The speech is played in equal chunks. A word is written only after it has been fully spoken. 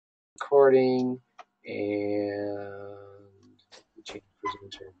recording, and change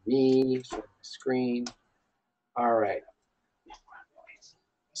presenter to me, share my screen. All right.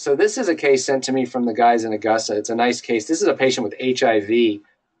 So this is a case sent to me from the guys in Augusta. It's a nice case. This is a patient with HIV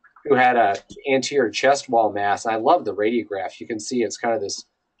who had an anterior chest wall mass. I love the radiograph. You can see it's kind of this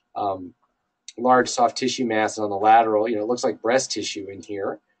large soft tissue mass on the lateral. You know, it looks like breast tissue in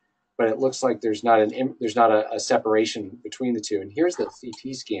here, but it looks like there's not a separation between the two. And here's the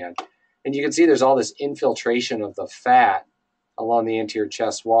CT scan, and you can see there's all this infiltration of the fat along the anterior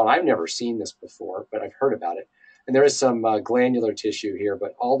chest wall. And I've never seen this before, but I've heard about it. And there is some glandular tissue here,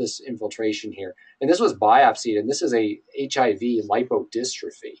 but all this infiltration here. And this was biopsied, and this is a HIV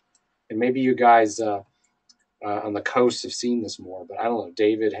lipodystrophy. And maybe you guys on the coast have seen this more, but I don't know.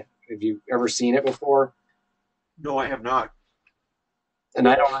 David, have you ever seen it before? No, I have not. And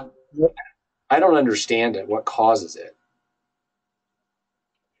I don't understand it. What causes it?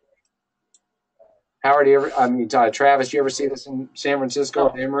 Howard, Travis, you ever see this in San Francisco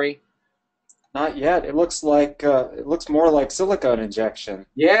or Emory? Not yet. It looks like it looks more like silicone injection.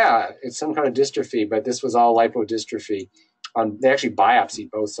 Yeah, it's some kind of dystrophy, but this was all lipodystrophy. They actually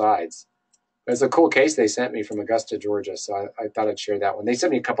biopsied both sides. But it's a cool case they sent me from Augusta, Georgia, so I thought I'd share that one. They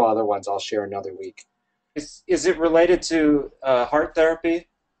sent me a couple other ones. I'll share another week. Is it related to heart therapy?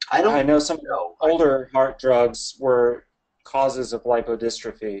 I know some older heart drugs were causes of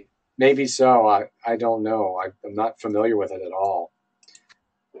lipodystrophy. Maybe so. I don't know. I'm not familiar with it at all.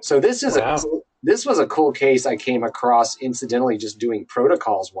 So this is this was a cool case I came across incidentally just doing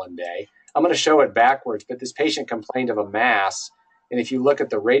protocols one day. I'm going to show it backwards, but this patient complained of a mass, and if you look at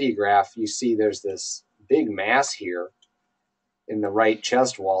the radiograph, you see there's this big mass here in the right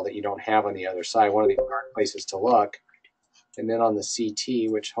chest wall that you don't have on the other side. One of the hard places to look. And then on the CT,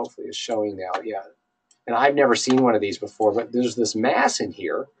 which hopefully is showing now, yeah. And I've never seen one of these before, but there's this mass in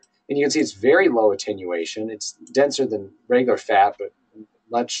here, and you can see it's very low attenuation. It's denser than regular fat, but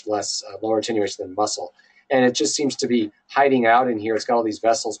much less lower attenuation than muscle. And it just seems to be hiding out in here. It's got all these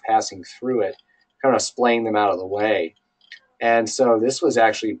vessels passing through it, kind of splaying them out of the way. And so this was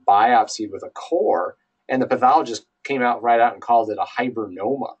actually biopsied with a core, and the pathologist came out right out and called it a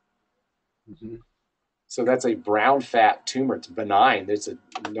hibernoma. Mm-hmm. So that's a brown fat tumor. It's benign.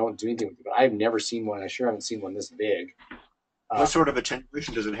 Don't do anything with it. But I've never seen one. I sure haven't seen one this big. What sort of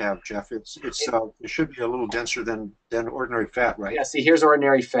attenuation does it have, Jeff? It should be a little denser than ordinary fat, right? Yeah. See, here's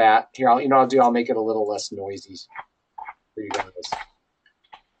ordinary fat. Here, I'll make it a little less noisy for you guys.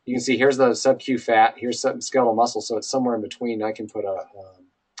 You can see here's the sub-Q fat. Here's some skeletal muscle. So it's somewhere in between. I can put a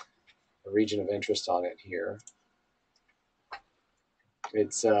region of interest on it here.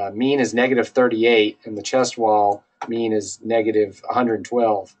 Its mean is -38, and the chest wall mean is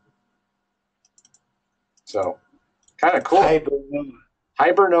 -112. So, kind of cool.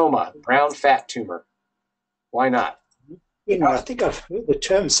 Hibernoma, brown fat tumor. Why not? You know, I think I've heard the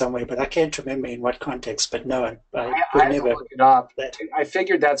term somewhere, but I can't remember in what context. But no, I had to look it up. I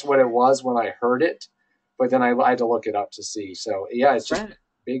figured that's what it was when I heard it, but then I had to look it up to see. So, yeah, it's just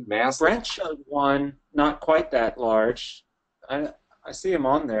big mass. Brent showed one not quite that large. I see him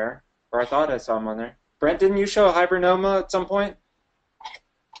on there, or I thought I saw him on there. Brent, didn't you show a hibernoma at some point?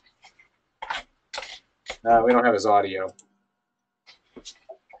 We don't have his audio.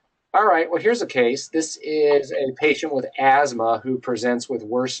 All right, well, here's a case. This is a patient with asthma who presents with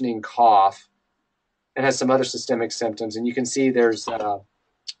worsening cough and has some other systemic symptoms. And you can see there's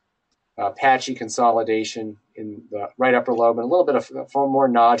patchy consolidation in the right upper lobe and a little bit of more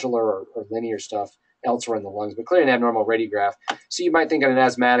nodular or linear stuff elsewhere in the lungs, but clearly an abnormal radiograph. So you might think of an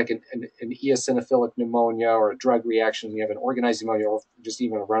asthmatic, an eosinophilic pneumonia, or a drug reaction. You have an organized pneumonia, or just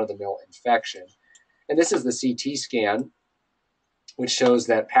even a run-of-the-mill infection. And this is the CT scan, which shows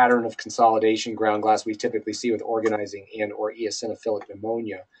that pattern of consolidation, ground glass we typically see with organizing and or eosinophilic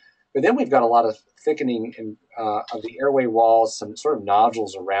pneumonia. But then we've got a lot of thickening of the airway walls, some sort of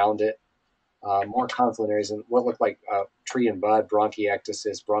nodules around it, more confluent areas, and what look like tree and bud,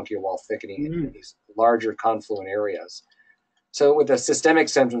 bronchiectasis, bronchial wall thickening in these larger confluent areas. So with the systemic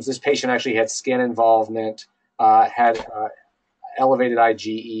symptoms, this patient actually had skin involvement, had elevated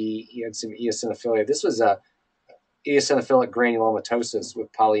IgE, he had some eosinophilia. This was a eosinophilic granulomatosis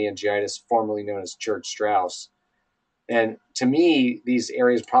with polyangiitis, formerly known as Church-Strauss. And to me, these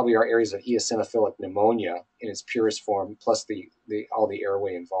areas probably are areas of eosinophilic pneumonia in its purest form, plus all the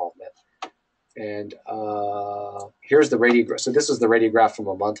airway involvement. And here's the radiograph. So this is the radiograph from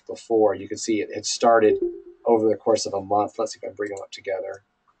a month before. You can see it had started over the course of a month. Let's see if I can bring them up together.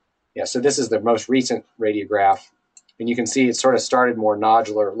 Yeah, so this is the most recent radiograph. And you can see it sort of started more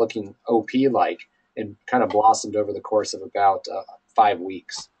nodular, looking OP-like, and kind of blossomed over the course of about 5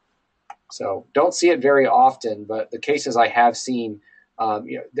 weeks. So don't see it very often, but the cases I have seen,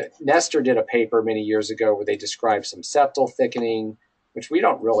 Nestor did a paper many years ago where they described some septal thickening, which we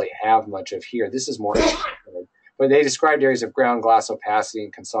don't really have much of here. This is more, but they described areas of ground glass opacity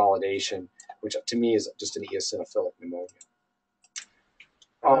and consolidation, which to me is just an eosinophilic pneumonia.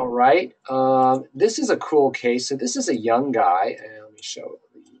 All right, this is a cool case. So this is a young guy, and let me show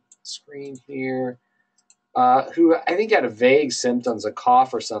the screen here, who I think had a vague symptoms, a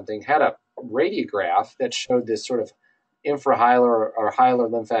cough or something, had a radiograph that showed this sort of infrahilar or hilar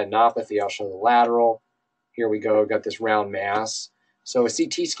lymphadenopathy. I'll show the lateral. Here we go, got this round mass. So a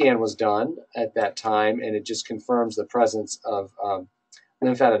CT scan was done at that time, and it just confirms the presence of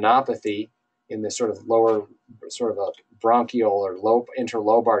lymphadenopathy in this sort of lower, sort of a bronchial or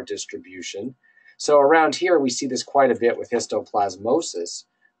interlobar distribution. So around here, we see this quite a bit with histoplasmosis.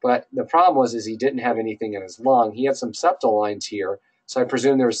 But the problem was he didn't have anything in his lung. He had some septal lines here, so I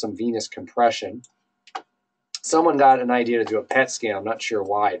presume there was some venous compression. Someone got an idea to do a PET scan. I'm not sure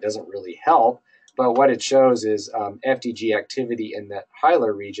why. It doesn't really help. But what it shows is FDG activity in that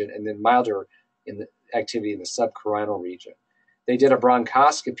hilar region and then milder in the activity in the subcarinal region. They did a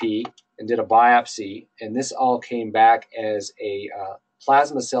bronchoscopy and did a biopsy, and this all came back as a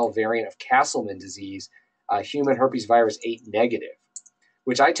plasma cell variant of Castleman disease, human herpes virus 8 negative,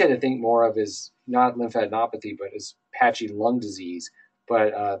 which I tend to think more of as not lymphadenopathy, but as patchy lung disease.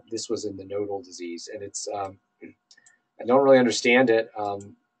 But this was in the nodal disease, and it's I don't really understand it.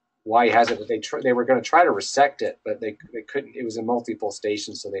 Why he has it, but they were going to try to resect it, but they couldn't. It was in multiple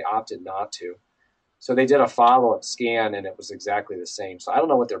stations, so they opted not to. So they did a follow-up scan, and it was exactly the same. So I don't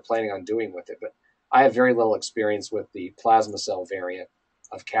know what they're planning on doing with it, but I have very little experience with the plasma cell variant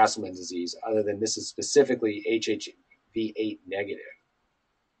of Castleman disease, other than this is specifically HHV8 negative.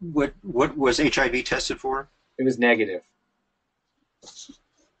 What was HIV tested for? It was negative.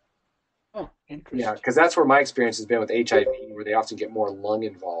 Oh, interesting. Yeah, because that's where my experience has been with HIV, where they often get more lung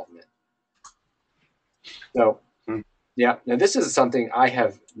involvement. So, yeah. Now this is something I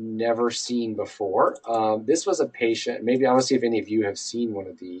have never seen before. This was a patient. Maybe I want to see if any of you have seen one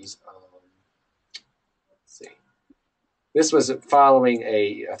of these. Let's see. This was following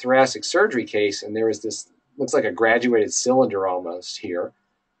a thoracic surgery case, and there was this, looks like a graduated cylinder almost here.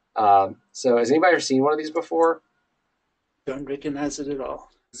 So has anybody ever seen one of these before? Don't recognize it at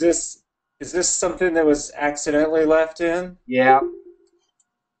all. Is this something that was accidentally left in? Yeah.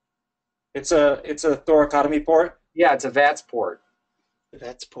 It's a thoracotomy port? Yeah, it's a VATS port.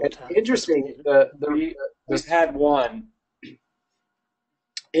 That's port. Interesting. We've had one.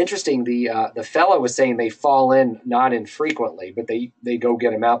 Interesting. The fellow was saying they fall in not infrequently, but they go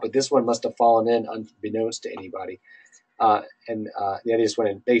get them out. But this one must have fallen in unbeknownst to anybody. And the idea is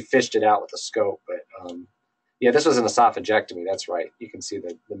when they fished it out with a scope. But yeah, this was an esophagectomy. That's right. You can see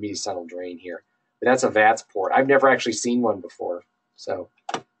the mediastinal drain here. But that's a VATS port. I've never actually seen one before. So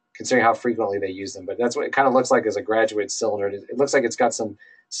considering how frequently they use them. But that's what it kind of looks like as a graduate cylinder. It looks like it's got some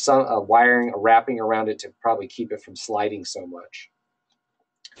wiring, wrapping around it to probably keep it from sliding so much.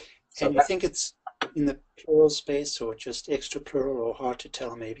 So and you think it's in the pleural space or just extra pleural, or hard to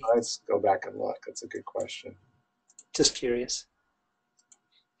tell maybe? Let's go back and look. That's a good question. Just curious.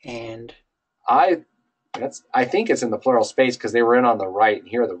 And I think it's in the pleural space because they were in on the right, and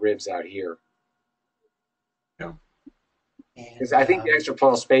here are the ribs out here. Yeah. Because I think the extra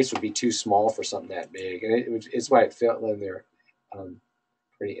pleural space would be too small for something that big, and it's why it fit in there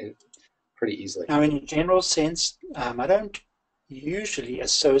pretty easily. Now, in a general sense, I don't usually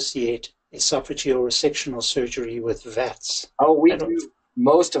associate esophageal resectional surgery with VATS. Oh, we do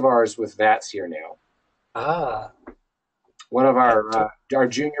most of ours with VATS here now. Ah. One of our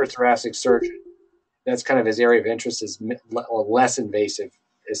junior thoracic surgeon, that's kind of his area of interest, is less invasive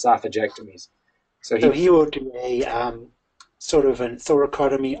esophagectomies. So he will do a sort of a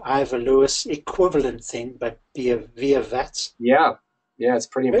thoracotomy Ivor Lewis equivalent thing, but via VATS. Yeah, it's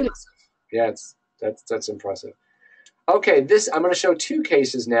pretty impressive. Yeah, that's impressive. Okay, I'm going to show two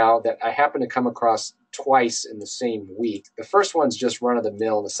cases now that I happen to come across twice in the same week. The first one's just run of the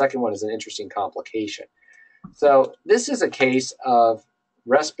mill. The second one is an interesting complication. So this is a case of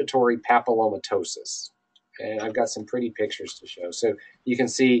respiratory papillomatosis, and I've got some pretty pictures to show. So you can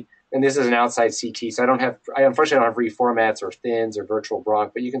see, and this is an outside CT, so I unfortunately don't have reformats or thins or virtual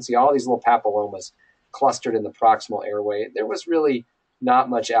bronch, but you can see all these little papillomas clustered in the proximal airway. There was really not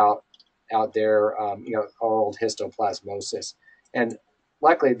much out there, old histoplasmosis. And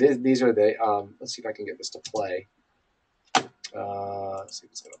luckily, these are the, let's see if I can get this to play. Let's see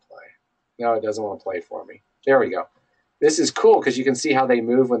if it's going to play. No, it doesn't want to play for me. There we go. This is cool because you can see how they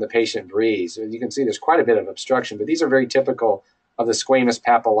move when the patient breathes. You can see there's quite a bit of obstruction, but these are very typical of the squamous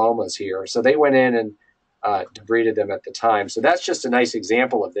papillomas here. So they went in and debrided them at the time. So that's just a nice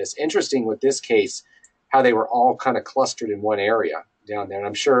example of this. Interesting with this case, how they were all kind of clustered in one area down there. And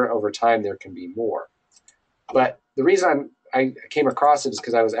I'm sure over time there can be more. But the reason I came across it is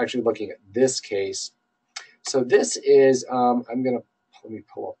because I was actually looking at this case. So this is, let me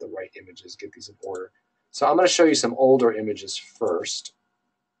pull up the right images, get these in order. So I'm going to show you some older images first.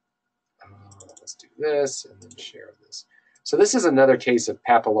 Let's do this and then share this. So this is another case of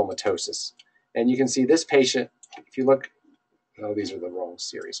papillomatosis. And you can see this patient, if you look, oh, these are the wrong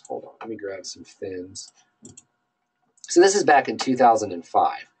series. Hold on, let me grab some fins. So this is back in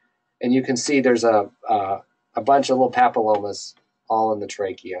 2005. And you can see there's a bunch of little papillomas all in the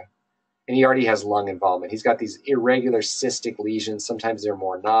trachea. And he already has lung involvement. He's got these irregular cystic lesions. Sometimes they're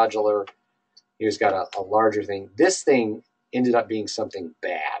more nodular. He's got a larger thing. This thing ended up being something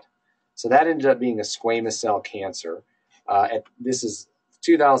bad. So that ended up being a squamous cell cancer. This is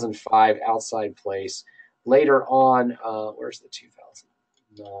 2005 outside place. Later on, where's the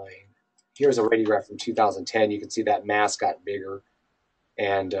 2009? Here's a radiograph from 2010. You can see that mass got bigger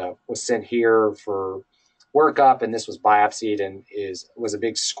and was sent here for workup, and this was biopsied and was a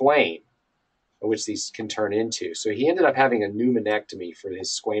big squame, which these can turn into. So he ended up having a pneumonectomy for his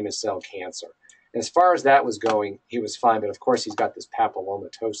squamous cell cancer. And as far as that was going, he was fine, but of course he's got this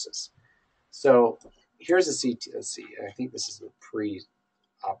papillomatosis. So here's a CT. Let's see. I think this is the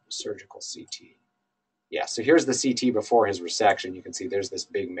pre-surgical CT. Yeah, so here's the CT before his resection. You can see there's this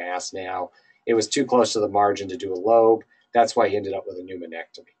big mass now. It was too close to the margin to do a lobe. That's why he ended up with a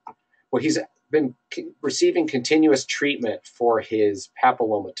pneumonectomy. Well, he's been receiving continuous treatment for his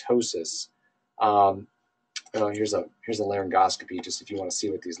papillomatosis. Here's a laryngoscopy, just if you want to see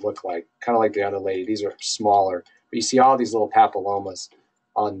what these look like. Kind of like the other lady. These are smaller. But you see all these little papillomas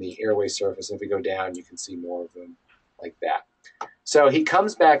on the airway surface. And if we go down, you can see more of them like that. So he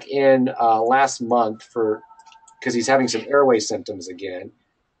comes back in last month because he's having some airway symptoms again.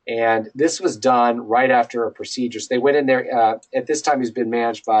 And this was done right after a procedure. So they went in there. At this time, he's been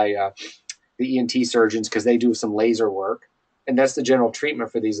managed by the ENT surgeons because they do some laser work. And that's the general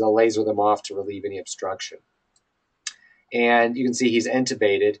treatment for these. They'll laser them off to relieve any obstruction. And you can see he's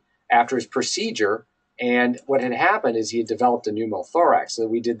intubated after his procedure. And what had happened is he had developed a pneumothorax. So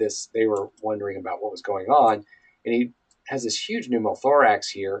we did this. They were wondering about what was going on. And he has this huge pneumothorax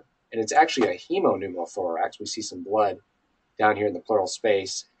here. And it's actually a hemopneumothorax. We see some blood down here in the pleural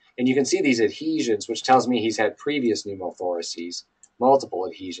space. And you can see these adhesions, which tells me he's had previous pneumothoraces, multiple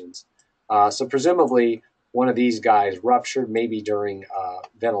adhesions. So presumably one of these guys ruptured maybe during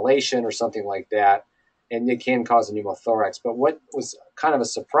ventilation or something like that. And it can cause a pneumothorax. But what was kind of a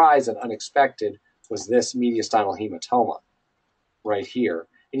surprise and unexpected was this mediastinal hematoma right here.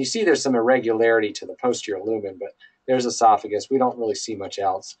 And you see there's some irregularity to the posterior lumen, but there's esophagus. We don't really see much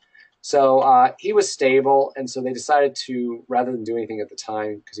else. So he was stable, and so they decided to, rather than do anything at the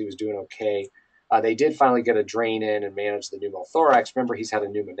time because he was doing okay, they did finally get a drain in and manage the pneumothorax. Remember, he's had a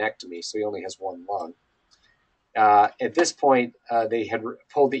pneumonectomy, so he only has one lung. At this point, they had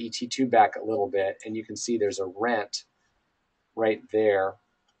pulled the ET tube back a little bit, and you can see there's a rent right there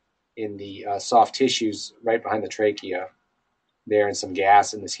in the soft tissues right behind the trachea there, and some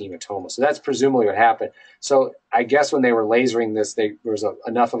gas in this hematoma. So that's presumably what happened. So I guess when they were lasering this, there was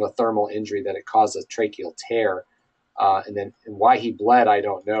enough of a thermal injury that it caused a tracheal tear. And why he bled, I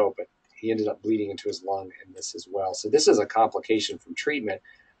don't know, but he ended up bleeding into his lung in this as well. So this is a complication from treatment.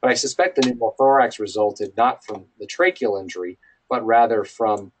 But I suspect the pneumothorax resulted not from the tracheal injury, but rather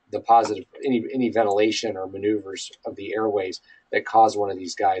from the positive, any ventilation or maneuvers of the airways that caused one of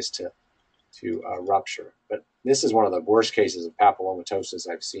these guys to rupture. But this is one of the worst cases of papillomatosis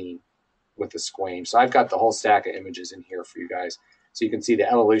I've seen with the squame. So I've got the whole stack of images in here for you guys. So you can see the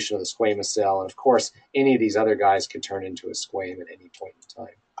evolution of the squamous cell. And of course, any of these other guys can turn into a squame at any point in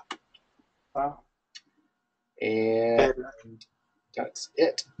time. Wow. And that's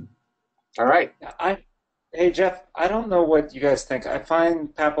it. All right. Hey, Jeff, I don't know what you guys think. I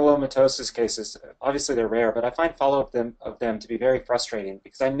find papillomatosis cases, obviously they're rare, but I find follow-up of them to be very frustrating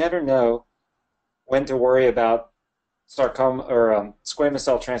because I never know when to worry about sarcoma or squamous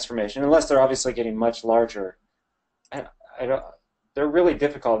cell transformation, unless they're obviously getting much larger. And they're really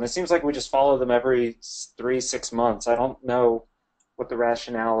difficult, and it seems like we just follow them every 3-6 months. I don't know what the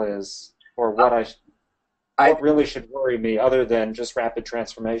rationale is or what really should worry me other than just rapid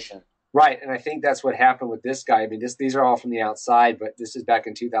transformation. Right, and I think that's what happened with this guy. I mean, these are all from the outside, but this is back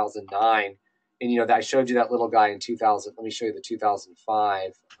in 2009. And, I showed you that little guy in 2000. Let me show you the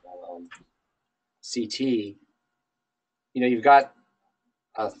 2005 CT. You've got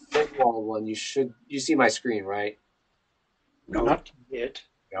a thick-walled one. You see my screen, right? No. Not yet.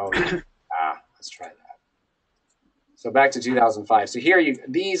 No. Let's try that. So back to 2005. So here,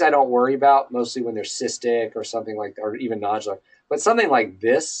 these I don't worry about, mostly when they're cystic or something like that, or even nodular. But something like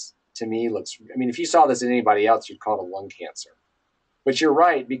this, to me, looks, I mean, if you saw this in anybody else, you'd call it a lung cancer. But you're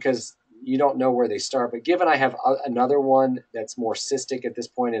right, because you don't know where they start. But given I have another one that's more cystic at this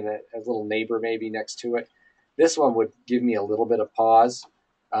point and a little neighbor maybe next to it, this one would give me a little bit of pause.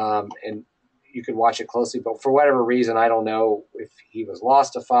 And you could watch it closely. But for whatever reason, I don't know if he was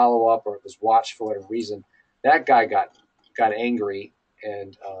lost to follow-up or it was watched for whatever reason. That guy got angry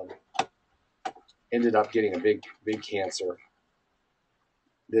and ended up getting a big cancer,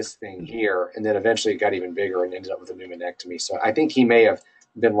 this thing here, and then eventually it got even bigger and ended up with a pneumonectomy. So I think he may have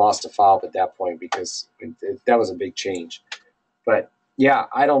been lost to follow-up at that point because that was a big change. But yeah,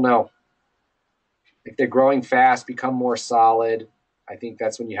 I don't know. If they're growing fast, become more solid, I think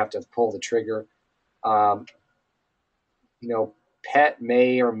that's when you have to pull the trigger. PET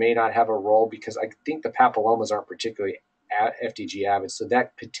may or may not have a role because I think the papillomas aren't particularly FDG avid, so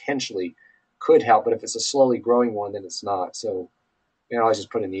that potentially could help. But if it's a slowly growing one, then it's not. So, I'll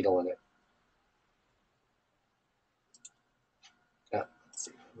just put a needle in it. Let's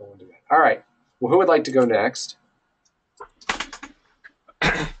see. All right. Well, who would like to go next?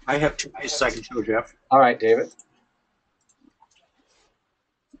 I have 2 cases I can show, Jeff. All right, David.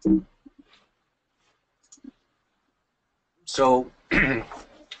 So, can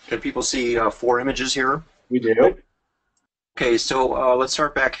people see 4 images here? We do. Okay, so let's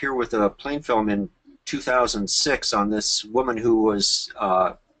start back here with a plain film in 2006 on this woman who was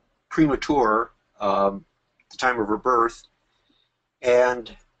premature at the time of her birth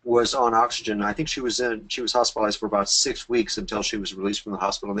and was on oxygen. I think she was hospitalized for about 6 weeks until she was released from the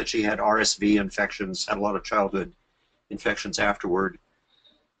hospital. And then she had RSV infections, had a lot of childhood infections afterward.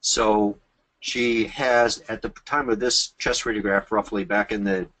 So she has, at the time of this chest radiograph, roughly back in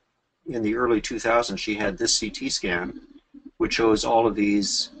the early 2000s, she had this CT scan, which shows all of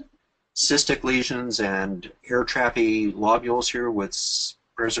these cystic lesions and air trappy lobules here with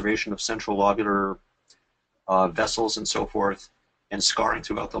preservation of central lobular vessels and so forth, and scarring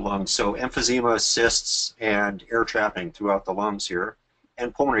throughout the lungs. So emphysema, cysts, and air trapping throughout the lungs here,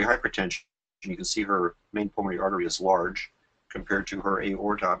 and pulmonary hypertension. You can see her main pulmonary artery is large compared to her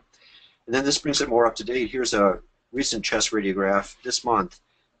aorta. And then this brings it more up to date. Here's a recent chest radiograph this month.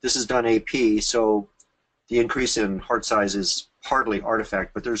 This is done AP, so the increase in heart size is partly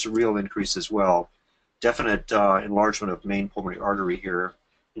artifact, but there's a real increase as well. Definite enlargement of main pulmonary artery here.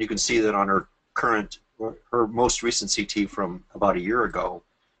 And you can see that on her most recent CT from about a year ago,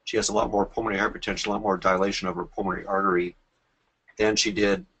 she has a lot more pulmonary hypertension, a lot more dilation of her pulmonary artery than she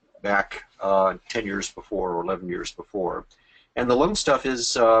did back 10 years before or 11 years before. And the lung stuff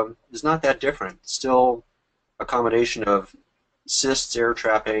is not that different. Still a combination of cysts, air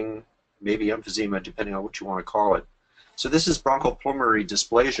trapping, maybe emphysema, depending on what you want to call it. So this is bronchopulmonary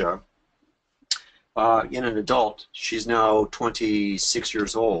dysplasia in an adult. She's now 26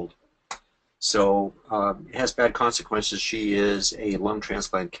 years old. So it has bad consequences. She is a lung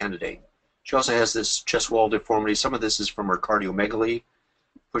transplant candidate. She also has this chest wall deformity. Some of this is from her cardiomegaly,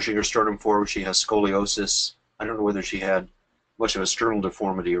 pushing her sternum forward. She has scoliosis. I don't know whether she had much of a sternal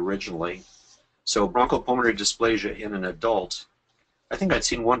deformity originally. So bronchopulmonary dysplasia in an adult. I think I'd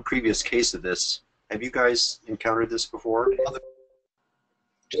seen one previous case of this. Have you guys encountered this before?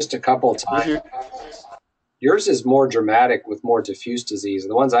 Just a couple of times. Yours is more dramatic with more diffuse disease.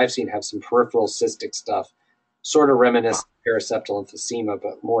 The ones I've seen have some peripheral cystic stuff, sort of reminiscent of paraseptal emphysema,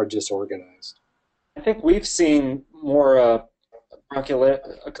 but more disorganized. I think we've seen more a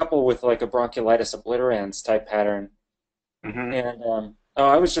couple with like a bronchiolitis obliterans type pattern. Mm-hmm. And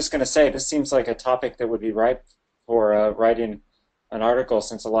I was just going to say, this seems like a topic that would be ripe for writing an article,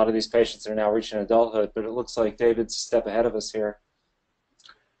 since a lot of these patients are now reaching adulthood, but it looks like David's a step ahead of us here.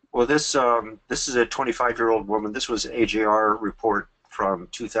 Well, this is a 25-year-old woman. This was AJR report from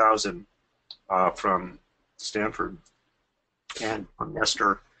 2000 from Stanford and from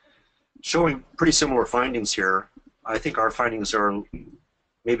Nestor, showing pretty similar findings here. I think our findings are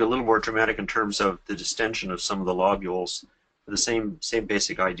maybe a little more dramatic in terms of the distension of some of the lobules. The same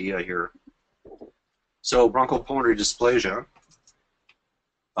basic idea here. So bronchopulmonary dysplasia.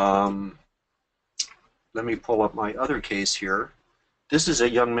 Let me pull up my other case here. This is a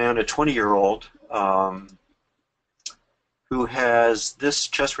young man, a 20-year-old, who has this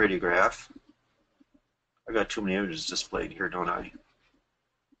chest radiograph. I got too many images displayed here, don't I?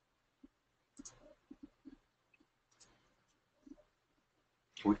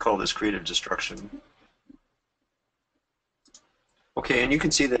 We call this creative destruction. Okay, Okay, and you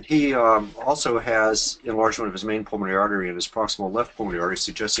can see that he also has enlargement of his main pulmonary artery and his proximal left pulmonary artery,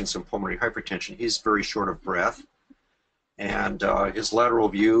 suggesting some pulmonary hypertension. He's very short of breath, and his lateral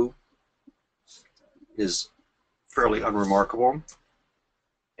view is fairly unremarkable.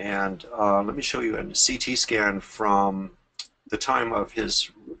 And let me show you a CT scan from the time of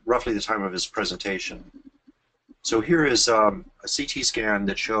his, roughly the time of his presentation. So here is a CT scan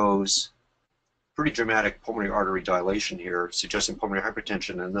that shows pretty dramatic pulmonary artery dilation here, suggesting pulmonary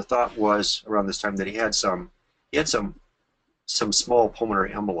hypertension. And the thought was around this time that he had some small pulmonary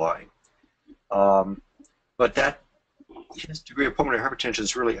emboli. But that his degree of pulmonary hypertension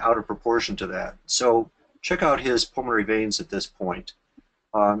is really out of proportion to that. So check out his pulmonary veins at this point.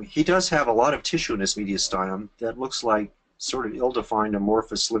 He does have a lot of tissue in his mediastinum that looks like sort of ill-defined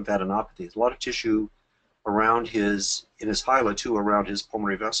amorphous lymphadenopathy. A lot of tissue around in his hyla too, around his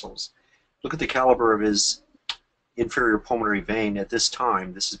pulmonary vessels. Look at the caliber of his inferior pulmonary vein at this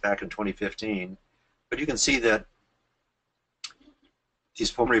time. This is back in 2015. But you can see that these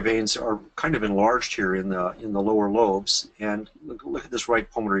pulmonary veins are kind of enlarged here in the lower lobes. And look at this right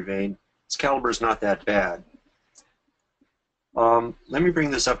pulmonary vein. Its caliber is not that bad. Let me bring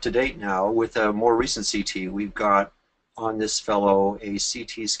this up to date now with a more recent CT. We've got on this fellow a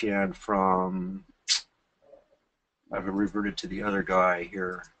CT scan from, I've reverted to the other guy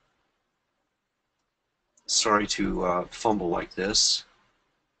here. Sorry to fumble like this.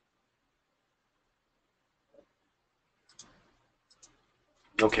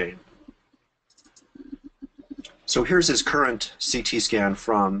 Okay. So here's his current CT scan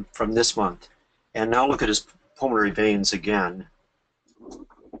from this month. And now look at his pulmonary veins again.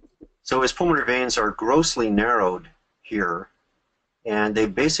 So his pulmonary veins are grossly narrowed here, and they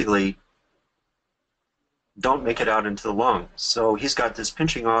basically don't make it out into the lung. So he's got this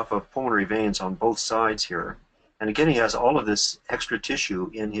pinching off of pulmonary veins on both sides here. And again, he has all of this extra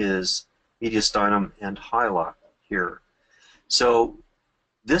tissue in his mediastinum and hyla here. So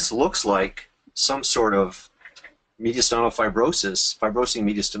this looks like some sort of mediastinal fibrosis, fibrosing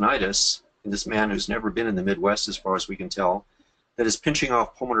mediastinitis, in this man who's never been in the Midwest as far as we can tell, that is pinching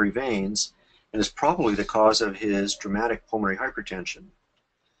off pulmonary veins and is probably the cause of his dramatic pulmonary hypertension.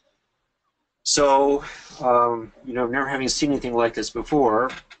 So, you know, never having seen anything like this before,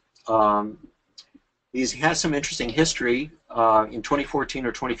 he has some interesting history. In 2014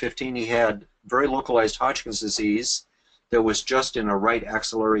 or 2015, he had very localized Hodgkin's disease that was just in a right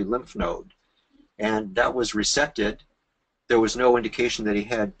axillary lymph node, and that was resected. There was no indication that he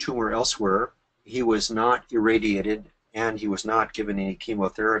had tumor elsewhere. He was not irradiated, and he was not given any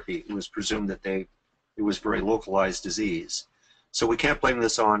chemotherapy. It was presumed that it was very localized disease. So we can't blame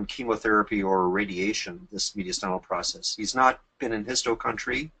this on chemotherapy or radiation, this mediastinal process. He's not been in histo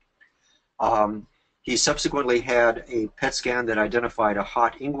country. He subsequently had a PET scan that identified a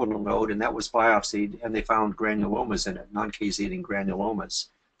hot inguinal node, and that was biopsied, and they found granulomas in it, non-caseating granulomas.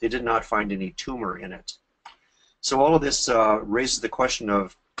 They did not find any tumor in it. So all of this raises the question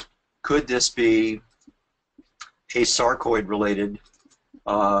of, could this be a sarcoid-related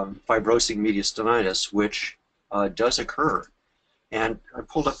fibrosing mediastinitis, which does occur? And I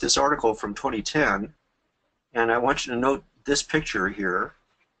pulled up this article from 2010, and I want you to note this picture here.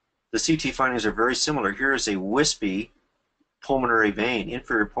 The CT findings are very similar. Here is a wispy pulmonary vein,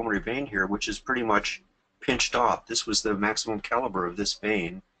 inferior pulmonary vein here, which is pretty much pinched off. This was the maximum caliber of this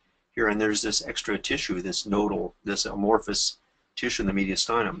vein here, and there's this extra tissue, this nodal, this amorphous tissue in the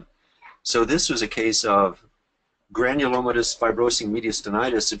mediastinum. So this was a case of granulomatous fibrosing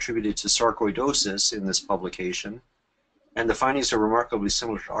mediastinitis attributed to sarcoidosis in this publication. And the findings are remarkably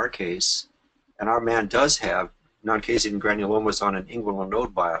similar to our case. And our man does have non-caseating granulomas on an inguinal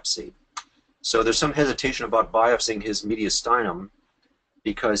node biopsy. So there's some hesitation about biopsying his mediastinum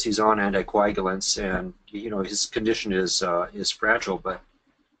because he's on anticoagulants and, you know, his condition is fragile. But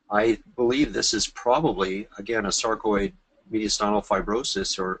I believe this is probably, again, a sarcoid mediastinal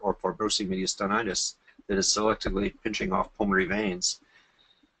fibrosis or fibrosing mediastinitis that is selectively pinching off pulmonary veins.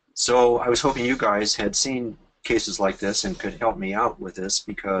 So I was hoping you guys had seen cases like this and could help me out with this,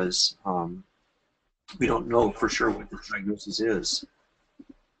 because we don't know for sure what the diagnosis is.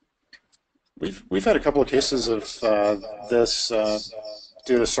 We've had a couple of cases of this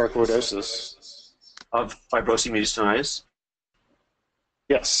due to sarcoidosis. Of fibrosing mediastinitis?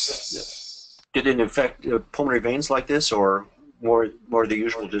 Yes. Yes. Did it affect pulmonary veins like this, or more the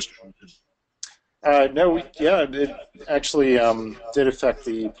usual distribution? No, it actually did affect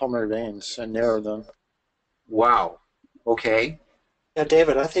the pulmonary veins and narrowed them. Wow. Okay. Yeah,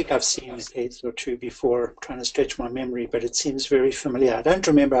 David, I think I've seen a case or two before, trying to stretch my memory, but it seems very familiar. I don't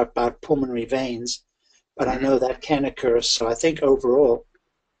remember about pulmonary veins, but I know that can occur. So I think overall,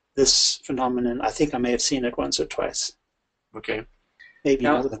 this phenomenon, I think I may have seen it once or twice, Okay. maybe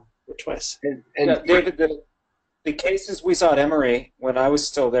Now, more than once or twice. And yeah, David, the cases we saw at Emory when I was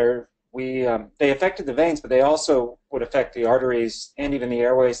still there, they affected the veins, but they also would affect the arteries and even the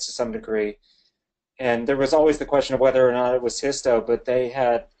airways to some degree. And there was always the question of whether or not it was histo, but they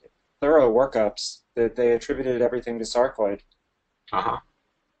had thorough workups that they attributed everything to sarcoid. Uh-huh.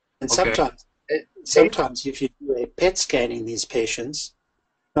 And Okay. sometimes if you do a PET scan in these patients,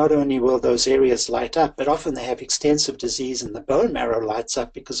 not only will those areas light up, but often they have extensive disease and the bone marrow lights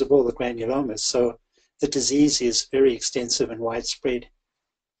up because of all the granulomas. So the disease is very extensive and widespread.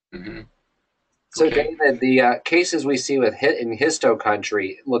 Mm-hmm. So, Okay. David, the cases we see with in histo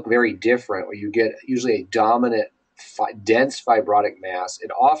country look very different, where you get usually a dominant, dense fibrotic mass.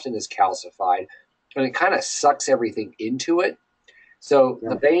 It often is calcified, and it kind of sucks everything into it. So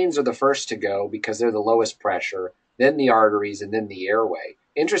the veins are the first to go because they're the lowest pressure, then the arteries, and then the airway.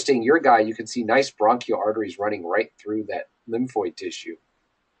 Interesting, your guy, you can see nice bronchial arteries running right through that lymphoid tissue,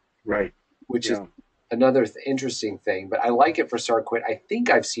 Right. which is another interesting thing. But I like it for sarcoid. I think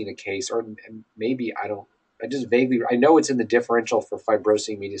I've seen a case, or maybe I don't. I just vaguely. I know it's in the differential for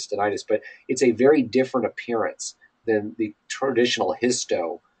fibrosing mediastinitis, but it's a very different appearance than the traditional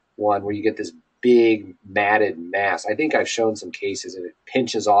histo one, where you get this big matted mass. I think I've shown some cases, and it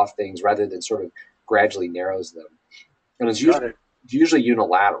pinches off things rather than sort of gradually narrows them, and it's usually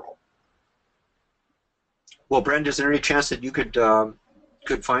unilateral. Well, Brent, is there any chance that you could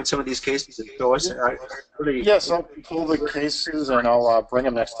find some of these cases and show us? Yes, I'll pull the cases and I'll bring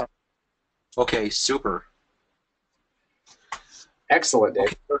them next time. Okay, super. Excellent, Dave.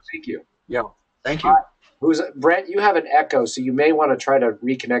 Okay. Thank you. Yeah, thank you. Brent, you have an echo, so you may want to try to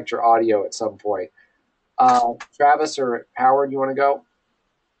reconnect your audio at some point. Travis or Howard, you want to go?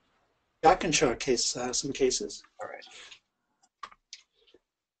 I can show some cases. All right.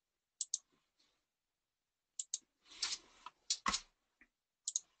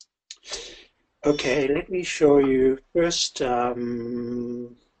 Okay, let me show you first.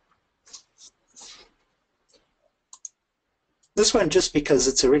 This one just because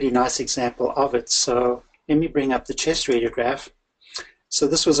it's a really nice example of it. So let me bring up the chest radiograph. So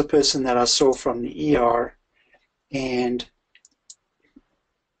this was a person that I saw from the ER, and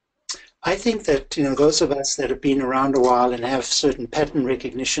I think that those of us that have been around a while and have certain pattern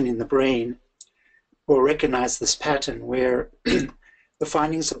recognition in the brain will recognize this pattern where the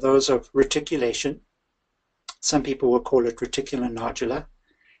findings of those of reticulation, some people will call it reticular nodular,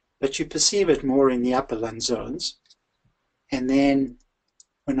 but you perceive it more in the upper lung zones. And then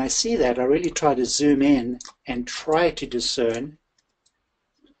when I see that, I really try to zoom in and try to discern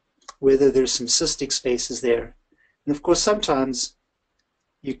whether there's some cystic spaces there. And of course, sometimes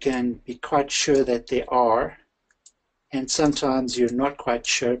you can be quite sure that there are, and sometimes you're not quite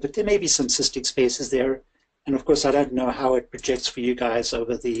sure, but there may be some cystic spaces there. And of course, I don't know how it projects for you guys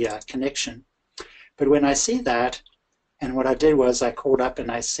over the connection. But when I see that, and what I did was I called up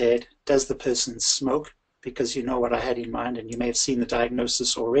and I said, does the person smoke? Because you know what I had in mind, and you may have seen the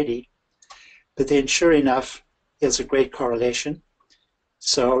diagnosis already. But then sure enough, there's a great correlation.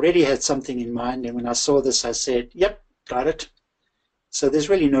 So I already had something in mind, and when I saw this, I said, yep, got it. So there's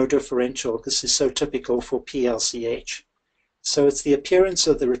really no differential. This is so typical for PLCH. So it's the appearance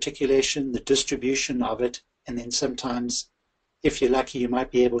of the reticulation, the distribution of it, and then sometimes, if you're lucky, you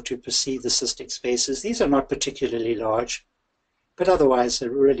might be able to perceive the cystic spaces. These are not particularly large, but otherwise a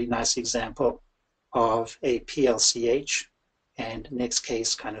really nice example of a PLCH and next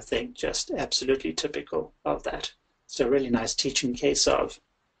case kind of thing, just absolutely typical of that. So a really nice teaching case of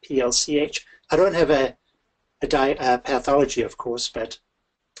PLCH. I don't have a pathology, of course, but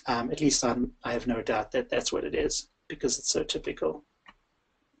at least I have no doubt that that's what it is because it's so typical.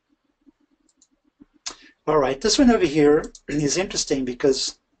 All right, this one over here is interesting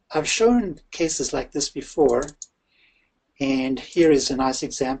because I've shown cases like this before, and here is a nice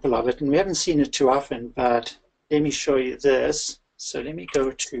example of it, and we haven't seen it too often, but let me show you this. So let me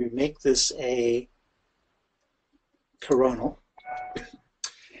go to make this a coronal.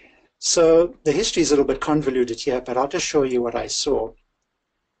 So the history is a little bit convoluted here, but I'll just show you what I saw.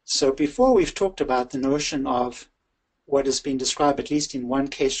 So before we've talked about the notion of what has been described, at least in one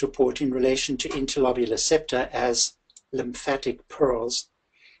case report, in relation to interlobular septa as lymphatic pearls.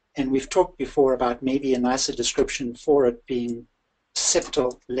 And we've talked before about maybe a nicer description for it being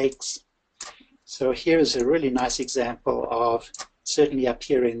septal lakes. So here is a really nice example of, certainly up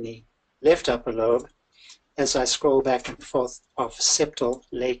here in the left upper lobe, as I scroll back and forth, of septal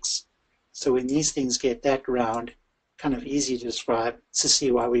lakes. So when these things get that round, kind of easy to describe, to see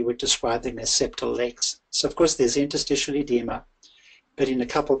why we would describe them as septal lakes. So of course there's interstitial edema, but in a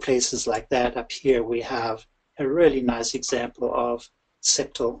couple places like that up here we have a really nice example of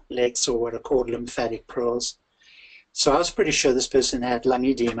septal lakes, or what are called lymphatic pearls. So I was pretty sure this person had lung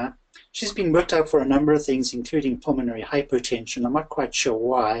edema. She's been worked up for a number of things, including pulmonary hypertension. I'm not quite sure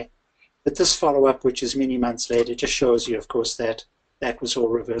why, but this follow-up, which is many months later, just shows you, of course, that that was all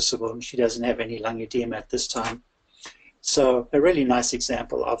reversible, and she doesn't have any lung edema at this time. So a really nice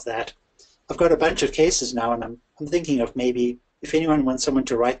example of that. I've got a bunch of cases now, and I'm thinking of maybe, if anyone wants someone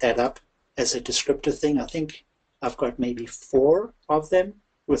to write that up as a descriptive thing, I think I've got maybe 4 of them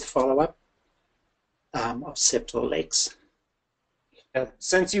with follow-up of septal lakes.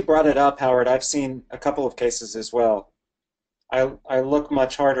 Since you brought it up, Howard, I've seen a couple of cases as well. I look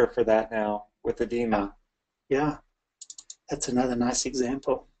much harder for that now with edema. Yeah, that's another nice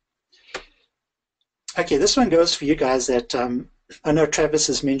example. Okay, this one goes for you guys that I know Travis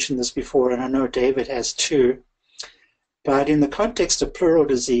has mentioned this before, and I know David has too. But in the context of pleural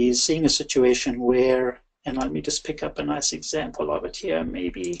disease, seeing a situation where, and let me just pick up a nice example of it here,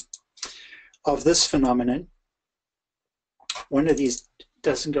 maybe, of this phenomenon. One of these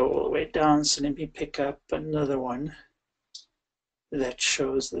doesn't go all the way down, so let me pick up another one that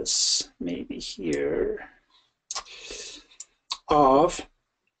shows this, maybe here, of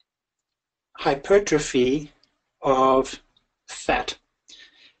hypertrophy of fat,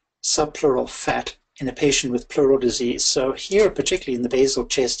 subpleural fat, in a patient with pleural disease. So here, particularly in the basal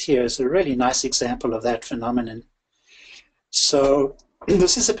chest here, is a really nice example of that phenomenon. So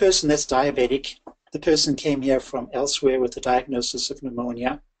this is a person that's diabetic. The person came here from elsewhere with a diagnosis of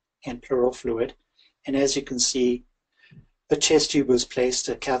pneumonia and pleural fluid. And as you can see, the chest tube was placed,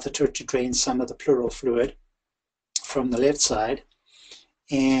 a catheter to drain some of the pleural fluid from the left side.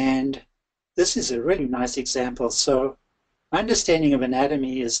 And this is a really nice example. So my understanding of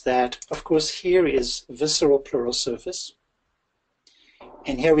anatomy is that, of course, here is visceral pleural surface.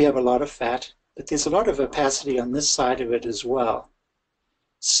 And here we have a lot of fat, but there's a lot of opacity on this side of it as well.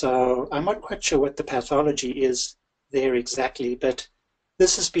 So I'm not quite sure what the pathology is there exactly, but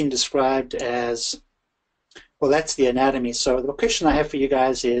this has been described as, well, that's the anatomy. So the question I have for you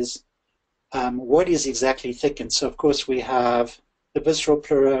guys is, what is exactly thickened? So of course we have the visceral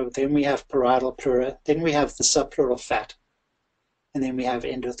pleura, then we have parietal pleura, then we have the subpleural fat, and then we have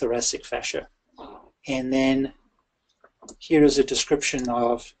endothoracic fascia. And then here is a description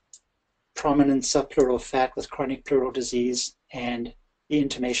of prominent subpleural fat with chronic pleural disease, and the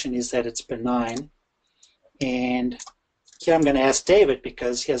intimation is that it's benign. And here I'm going to ask David,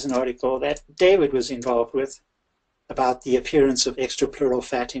 because he has an article that David was involved with about the appearance of extrapleural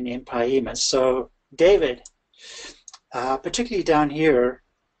fat in empyema. So David, particularly down here,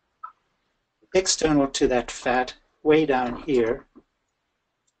 external to that fat, way down here,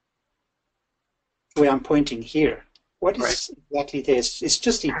 where I'm pointing here, what is exactly there? It's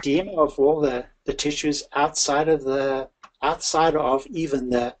just edema of all the tissues outside of even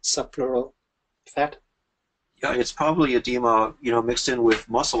the subpleural fat. Yeah, it's probably edema, mixed in with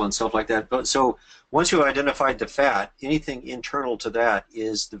muscle and stuff like that. But so once you've identified the fat, anything internal to that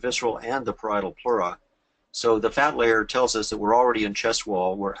is the visceral and the parietal pleura. So the fat layer tells us that we're already in chest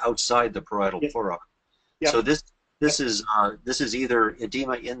wall. We're outside the parietal pleura. Yeah. So this is either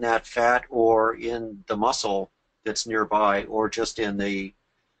edema in that fat or in the muscle that's nearby, or just in the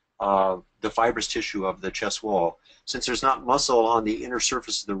fibrous tissue of the chest wall. Since there's not muscle on the inner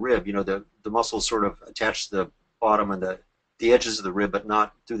surface of the rib, the muscles sort of attach to the bottom and the edges of the rib, but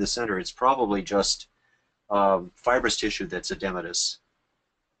not through the center. It's probably just fibrous tissue that's edematous.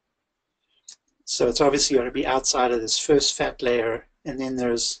 So it's obviously going to be outside of this first fat layer, and then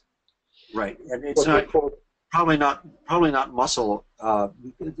there's right, and it's not probably not muscle.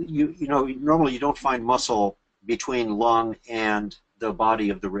 Normally you don't find muscle between lung and the body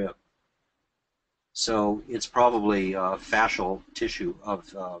of the rib. So it's probably fascial tissue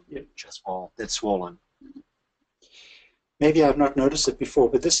of chest wall that's swollen. Maybe I've not noticed it before,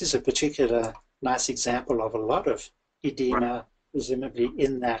 but this is a particular nice example of a lot of edema, presumably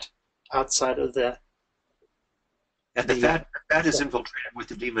in that outside of the. And the fat is infiltrated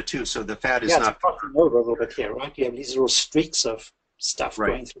with edema too, so the fat is not. Yeah, it's crossing over a little bit here, right? You have these little streaks of stuff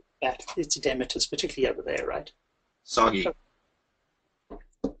going through the fat. It's edematous, particularly over there, right? Soggy.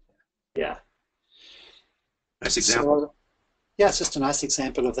 Yeah. Nice example. So, yeah, it's just a nice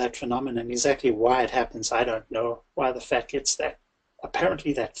example of that phenomenon. Exactly why it happens, I don't know. Why the fat gets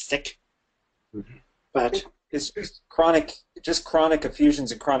apparently that thick. Mm-hmm. But it's just chronic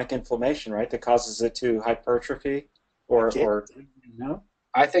effusions and chronic inflammation, right? That causes it to hypertrophy or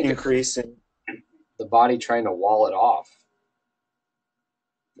I think increase in the body trying to wall it off.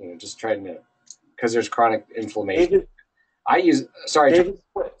 Just trying to, because there's chronic inflammation. David, I use, sorry, David,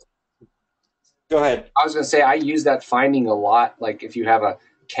 go ahead. I was going to say I use that finding a lot. Like if you have a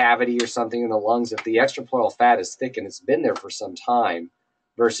cavity or something in the lungs, if the extrapleural fat is thick and it's been there for some time,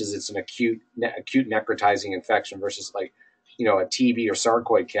 versus it's an acute necrotizing infection versus like, a TB or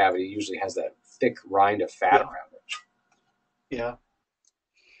sarcoid cavity usually has that thick rind of fat around it. Yeah.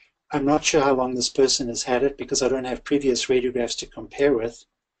 I'm not sure how long this person has had it because I don't have previous radiographs to compare with.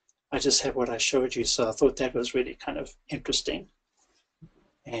 I just have what I showed you, so I thought that was really kind of interesting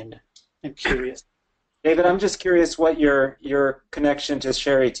and curious. David, I'm just curious what your connection to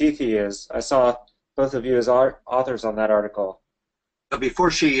Sherry Teethy is. I saw both of you as authors on that article.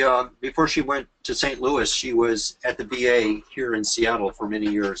 Before she went to St. Louis, she was at the VA here in Seattle for many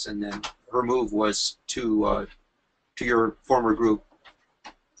years, and then her move was to your former group.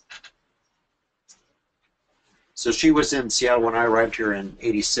 So she was in Seattle when I arrived here in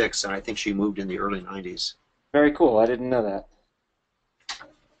 '86, and I think she moved in the early '90s. Very cool. I didn't know that.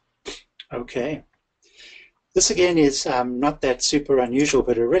 Okay. This again is not that super unusual,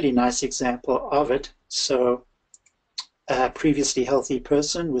 but a really nice example of it. So a previously healthy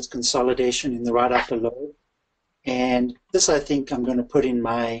person with consolidation in the right upper lobe. And this I think I'm going to put in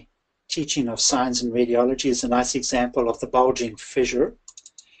my teaching of signs in radiology is a nice example of the bulging fissure.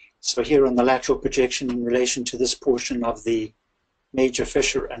 So here on the lateral projection in relation to this portion of the major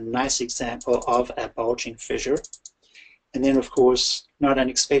fissure, a nice example of a bulging fissure. And then, of course, not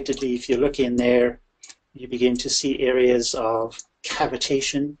unexpectedly, if you look in there, you begin to see areas of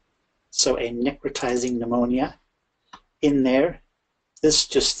cavitation, so a necrotizing pneumonia in there. This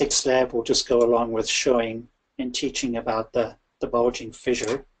just thick slab will just go along with showing and teaching about the bulging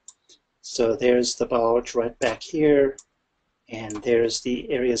fissure. So there's the bulge right back here, and there's the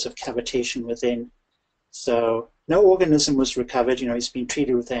areas of cavitation within. So no organism was recovered. He's been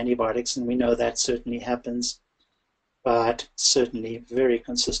treated with antibiotics, and we know that certainly happens, but certainly very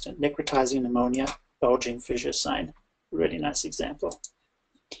consistent. Necrotizing pneumonia, bulging fissure sign. Really nice example.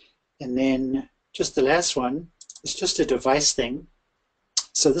 And then just the last one is just a device thing.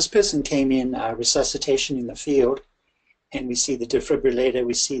 So this person came in resuscitation in the field, and we see the defibrillator,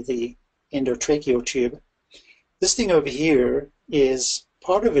 we see the endotracheal tube. This thing over here is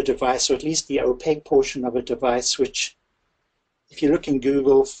part of a device, or at least the opaque portion of a device, which if you look in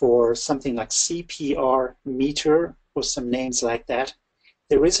Google for something like CPR meter or some names like that,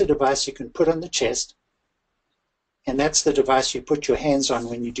 there is a device you can put on the chest, and that's the device you put your hands on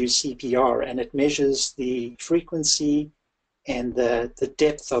when you do CPR, and it measures the frequency and the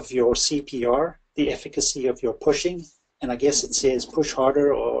depth of your CPR, the efficacy of your pushing, and I guess it says push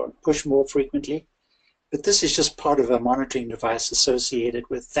harder or push more frequently. But this is just part of a monitoring device associated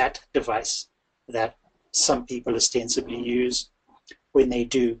with that device that some people ostensibly use when they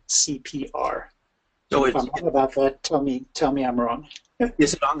do CPR. So if I'm wrong about that, tell me I'm wrong.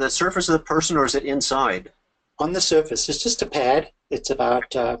 Is it on the surface of the person or is it inside? On the surface. It's just a pad. It's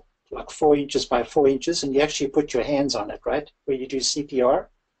about like 4 inches by 4 inches, and you actually put your hands on it, right, where you do CPR.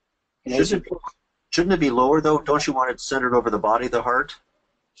 Shouldn't it be lower, though? Don't you want it centered over the body, the heart?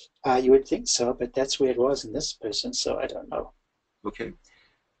 You would think so, but that's where it was in this person, so I don't know. Okay.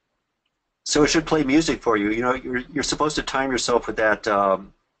 So it should play music for you. You're supposed to time yourself with that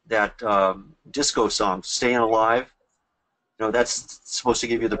disco song, "Staying Alive." That's supposed to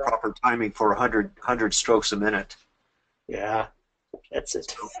give you the proper timing for 100 strokes a minute. Yeah, that's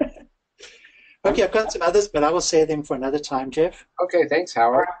it. Okay, I've got some others, but I will save them for another time, Jeff. Okay, thanks,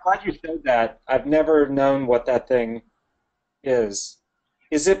 Howard. I'm glad you showed that. I've never known what that thing is.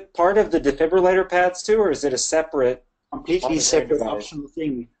 Is it part of the defibrillator pads too, or is it a separate? Completely separate optional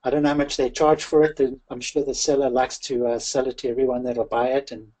thing. I don't know how much they charge for it. I'm sure the seller likes to sell it to everyone that'll buy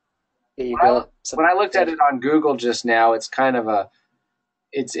it, and there you go. When I looked at it on Google just now, it's kind of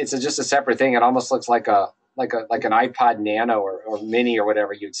it's just a separate thing. It almost looks like an iPod Nano or Mini or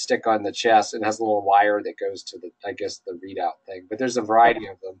whatever you'd stick on the chest, and has a little wire that goes to the readout thing. But there's a variety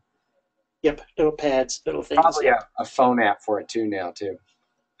of them. Yep, little pads, little things. Probably a phone app for it too now too.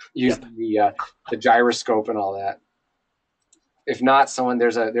 Using the gyroscope and all that. If not,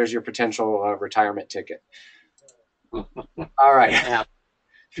 there's your potential retirement ticket. All right,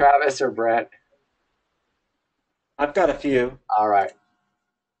 Travis or Brett? I've got a few. All right.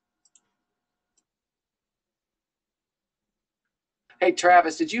 Hey,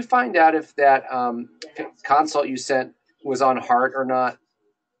 Travis, did you find out if that consult you sent was on heart or not?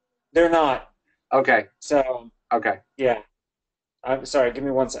 They're not. Okay. So. Okay. Yeah. I'm sorry. Give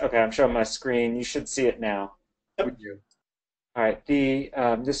me one second. Okay, I'm showing my screen. You should see it now. Would you? All right, the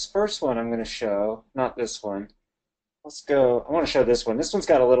this first one I'm going to show, not this one. Let's go. I want to show this one. This one's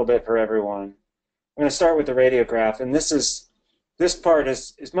got a little bit for everyone. I'm going to start with the radiograph, and this part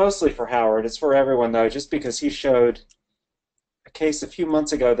is mostly for Howard. It's for everyone though, just because he showed a case a few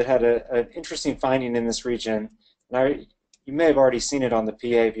months ago that had an interesting finding in this region. And you may have already seen it on the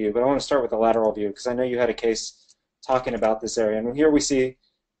PA view, but I want to start with the lateral view because I know you had a case talking about this area. And here we see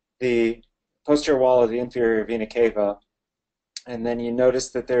the posterior wall of the inferior vena cava, and then you notice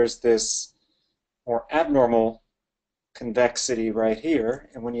that there's this more abnormal convexity right here.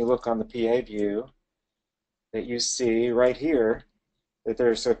 And when you look on the PA view, that you see right here that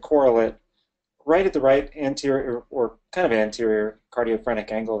there's a correlate right at the right anterior, or kind of anterior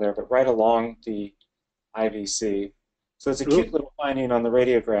cardiophrenic angle there, but right along the IVC. So it's a cute little finding on the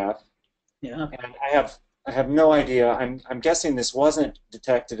radiograph. Yeah. And I have no idea. I'm guessing this wasn't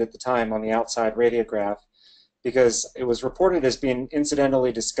detected at the time on the outside radiograph because it was reported as being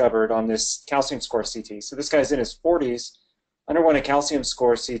incidentally discovered on this calcium score CT. So this guy's in his 40s, underwent a calcium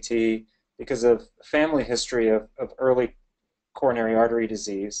score CT because of family history of early coronary artery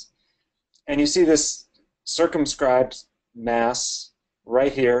disease. And you see this circumscribed mass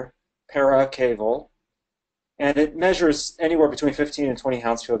right here, paracaval, and it measures anywhere between 15 and 20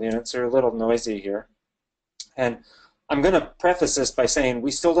 Hounsfield units. They're a little noisy here. And I'm going to preface this by saying we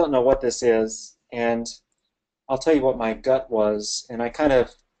still don't know what this is, and I'll tell you what my gut was, and I kind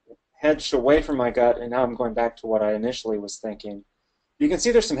of hedged away from my gut, and now I'm going back to what I initially was thinking. You can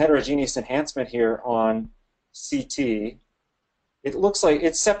see there's some heterogeneous enhancement here on CT. It looks like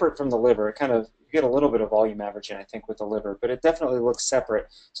it's separate from the liver. It kind of, you get a little bit of volume averaging, I think, with the liver, but it definitely looks separate.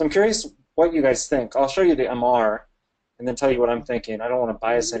 So I'm curious what you guys think. I'll show you the MR and then tell you what I'm thinking. I don't want to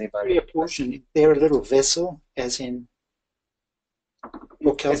bias anybody. A portion, they're a little vessel, as in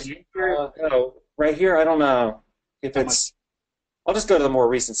your calcium. Oh, right here, I don't know if it's. I'll just go to the more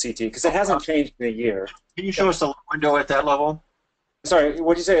recent CT because it hasn't changed in a year. Can you show us the lung window at that level? Sorry,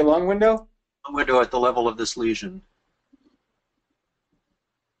 what did you say? A lung window? Lung window at the level of this lesion.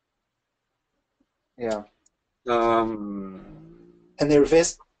 Yeah. Um, And they're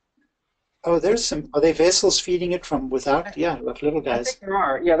oh, there's some. Are they vessels feeding it from without? Yeah, like little I guys. think there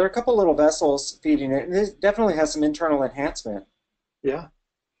are. Yeah, there are a couple little vessels feeding it, and it definitely has some internal enhancement. Yeah.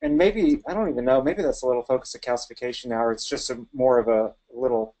 And maybe, I don't even know, maybe that's a little focus of calcification now, or it's just more of a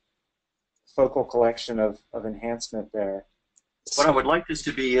little focal collection of enhancement there. what I would like this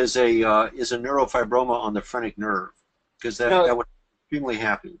to be is a neurofibroma on the phrenic nerve, because that would be extremely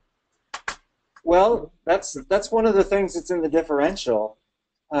happy. Well, that's one of the things that's in the differential.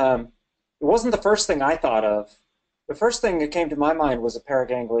 It wasn't the first thing I thought of. The first thing that came to my mind was a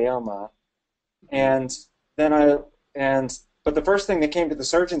paraganglioma, but the first thing that came to the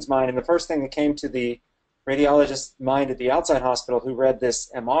surgeon's mind, and the first thing that came to the radiologist's mind at the outside hospital who read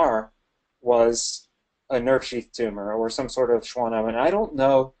this MR, was a nerve sheath tumor or some sort of schwannoma. And I don't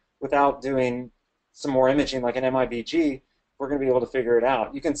know, without doing some more imaging like an MIBG, we're going to be able to figure it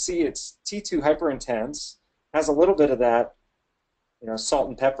out. You can see it's T2 hyperintense, has a little bit of that, salt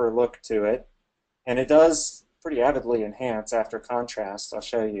and pepper look to it, and it does pretty avidly enhance after contrast. I'll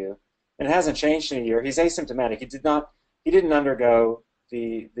show you. And it hasn't changed in a year. He's asymptomatic. He didn't undergo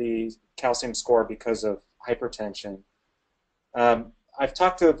the calcium score because of hypertension. I've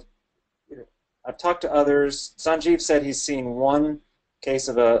talked to others. Sanjeev said he's seen one case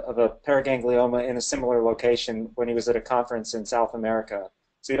of a paraganglioma in a similar location when he was at a conference in South America.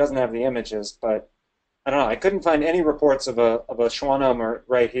 So he doesn't have the images, but I don't know. I couldn't find any reports of a schwannoma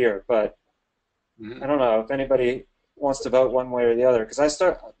right here, but I don't know if anybody wants to vote one way or the other, because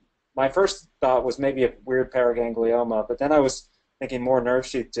my first thought was maybe a weird paraganglioma, but then I was thinking more nerve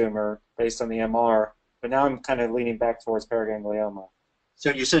sheath tumor based on the MR, but now I'm kind of leaning back towards paraganglioma.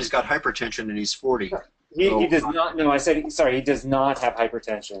 So you said he's got hypertension and he's 40. He does not. No, I said sorry. He does not have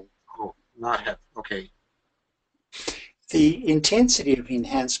hypertension. Oh, not have. Okay. The intensity of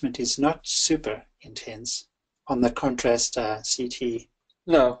enhancement is not super intense on the contrast CT.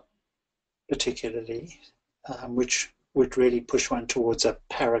 No. Particularly, which would really push one towards a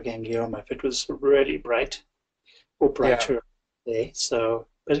paraganglioma if it was really bright or brighter there. So,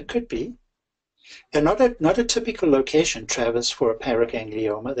 but it could be. They're not a typical location, Travis, for a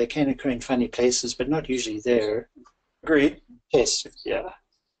paraganglioma. They can occur in funny places, but not usually there. Agreed. Yes, yeah.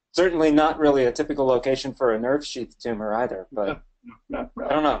 Certainly not really a typical location for a nerve sheath tumor either, but no. I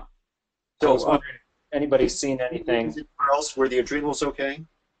don't know. So I was wondering if anybody's seen anything. Anywhere else were the adrenals okay?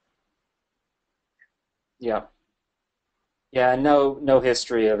 Yeah. Yeah, no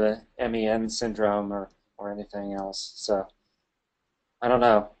history of a MEN syndrome or anything else. So I don't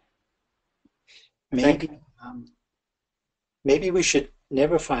know. Maybe Maybe we should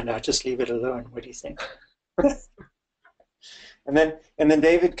never find out, just leave it alone. What do you think? And then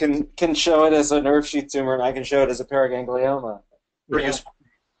David can show it as a nerve sheath tumor, and I can show it as a paraganglioma. Yeah.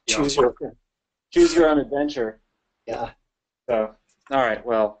 Choose Choose your own adventure. Yeah. So, all right.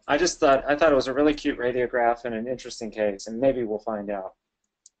 Well, I thought it was a really cute radiograph and an interesting case, and maybe we'll find out.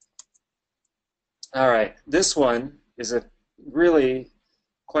 All right. This one is a really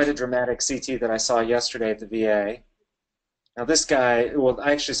quite a dramatic CT that I saw yesterday at the VA. Now this guy, well,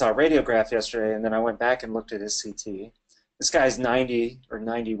 I actually saw a radiograph yesterday, and then I went back and looked at his CT. This guy's 90 or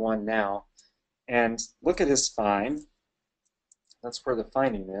 91 now, and look at his spine. That's where the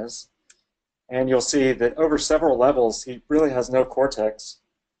finding is. And you'll see that over several levels, he really has no cortex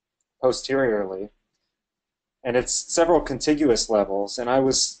posteriorly. And it's several contiguous levels. And I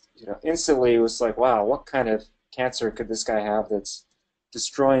was, instantly was like, wow, what kind of cancer could this guy have that's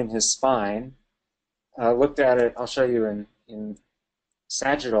destroying his spine? I looked at it, I'll show you in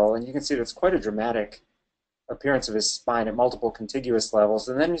sagittal, and you can see that's quite a dramatic appearance of his spine at multiple contiguous levels.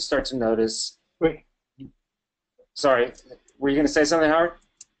 And then you start to notice... Wait. Sorry, were you going to say something, Howard?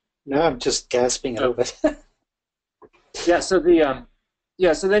 No, I'm just gasping over it. Yeah, so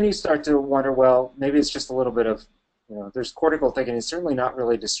so then you start to wonder, well, maybe it's just a little bit of, there's cortical thickening. It's certainly not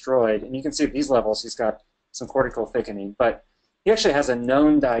really destroyed. And you can see at these levels he's got some cortical thickening. But he actually has a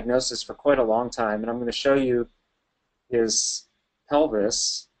known diagnosis for quite a long time. And I'm going to show you his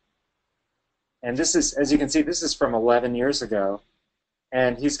pelvis. And this is, as you can see, this is from 11 years ago.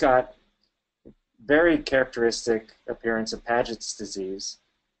 And he's got very characteristic appearance of Paget's disease.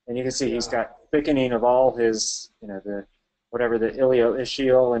 And you can see he's got thickening of all his, the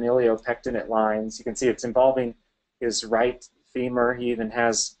ilioischial and iliopectinate lines. You can see it's involving his right femur. He even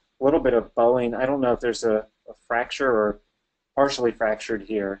has a little bit of bowing. I don't know if there's a fracture or partially fractured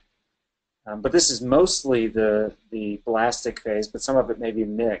here. But this is mostly the blastic phase, but some of it may be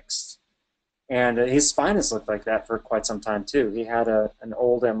mixed. And his spine has looked like that for quite some time, too. He had an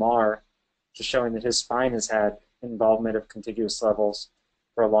old MR just showing that his spine has had involvement of contiguous levels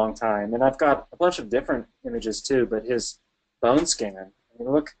for a long time. And I've got a bunch of different images, too, but his bone scan, I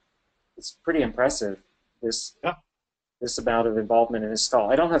mean, look, it's pretty impressive, this amount of involvement in his skull.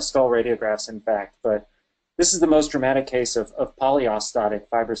 I don't have skull radiographs, in fact, but this is the most dramatic case of polyostotic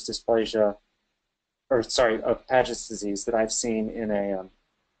fibrous dysplasia, of Paget's disease that I've seen in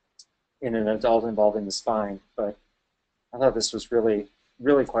an adult involving the spine. But I thought this was really,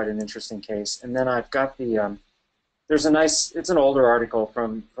 really quite an interesting case. And then I've got there's it's an older article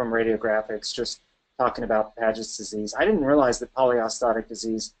from Radiographics just talking about Paget's disease. I didn't realize that polyostotic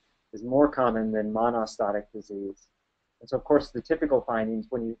disease is more common than monostotic disease. And so, of course, the typical findings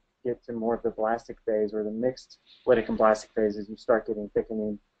when you get to more of the blastic phase or the mixed lytic and blastic phases, you start getting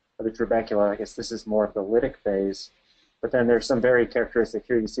thickening of the trabecula. I guess this is more of the lytic phase. But then there's some very characteristic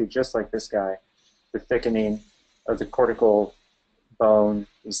here. You see, just like this guy, the thickening of the cortical bone,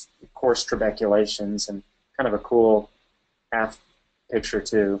 these coarse trabeculations, and kind of a cool half picture,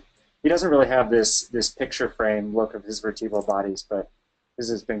 too. He doesn't really have this picture frame look of his vertebral bodies, but this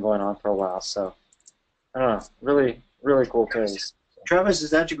has been going on for a while. So, I don't know, really, really cool case. Travis, is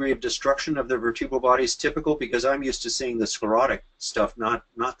that degree of destruction of the vertebral bodies typical? Because I'm used to seeing the sclerotic stuff, not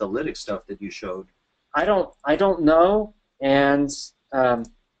the lytic stuff that you showed. I don't know, and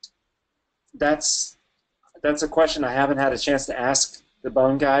that's a question I haven't had a chance to ask the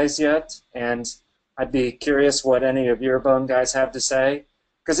bone guys yet, and I'd be curious what any of your bone guys have to say,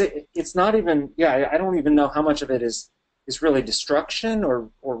 because it's not even, I don't even know how much of it is really destruction or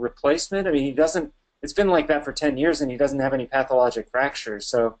replacement. I mean, he doesn't. It's been like that for 10 years, and he doesn't have any pathologic fractures.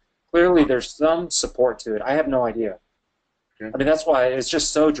 So clearly, there's some support to it. I have no idea. Okay. I mean, that's why it's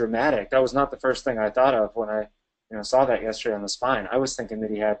just so dramatic. That was not the first thing I thought of when I, saw that yesterday on the spine. I was thinking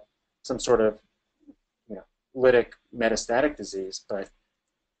that he had some sort of, lytic metastatic disease, but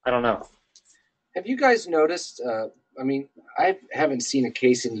I don't know. Have you guys noticed? I mean, I haven't seen a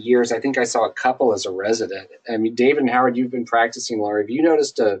case in years. I think I saw a couple as a resident. I mean, David and Howard, you've been practicing, Laura. Have you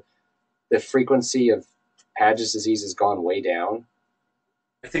noticed the frequency of Paget's disease has gone way down?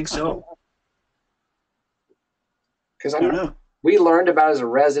 I think so. Because I don't know. We learned about it as a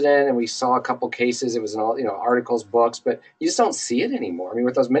resident, and we saw a couple cases. It was in all articles, books, but you just don't see it anymore. I mean,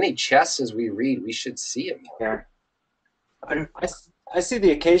 with as many chests as we read, we should see it more. Yeah. I see the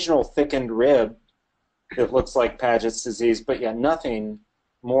occasional thickened rib that looks like Paget's disease, but nothing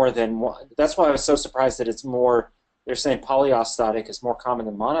more than one. That's why I was so surprised that it's more. They're saying polyostotic is more common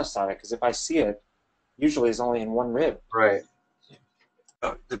than monostotic, because if I see it, usually it's only in one rib. Right.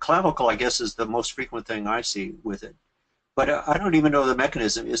 The clavicle, I guess, is the most frequent thing I see with it. But I don't even know the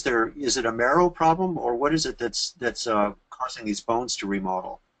mechanism. Is it a marrow problem, or what is it that's causing these bones to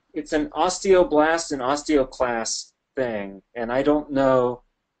remodel? It's an osteoblast and osteoclast thing, and I don't know.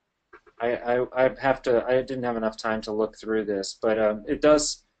 I have to. I didn't have enough time to look through this, but it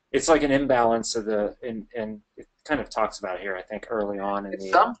does. It's like an imbalance of the, and it kind of talks about it here. I think early on in At the.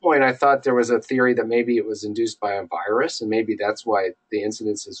 some point, I thought there was a theory that maybe it was induced by a virus, and maybe that's why the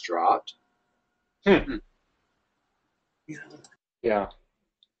incidence has dropped. Yeah.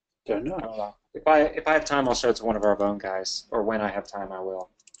 Don't know. I don't know. If I have time, I'll show it to one of our bone guys, or when I have time, I will.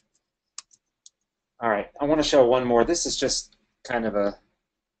 All right, I want to show one more. This is just kind of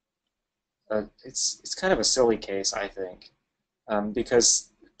it's kind of a silly case, I think,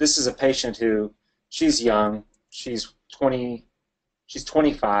 because this is a patient who, she's young, she's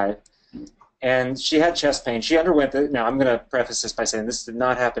 25, and she had chest pain. She underwent the. Now I'm going to preface this by saying this did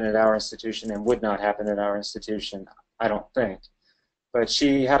not happen at our institution and would not happen at our institution, I don't think. But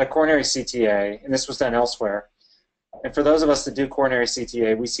she had a coronary CTA, and this was done elsewhere. And for those of us that do coronary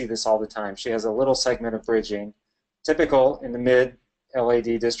CTA, we see this all the time. She has a little segment of bridging, typical in the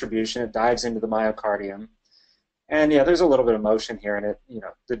mid-LAD distribution. It dives into the myocardium. And yeah, there's a little bit of motion here, and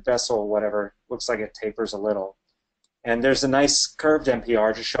the vessel, whatever, looks like it tapers a little. And there's a nice curved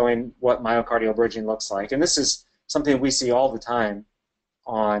MPR just showing what myocardial bridging looks like. And this is something we see all the time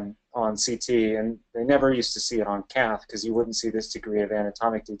on CT, and they never used to see it on cath because you wouldn't see this degree of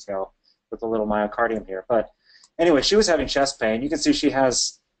anatomic detail with a little myocardium here. But anyway, she was having chest pain. You can see she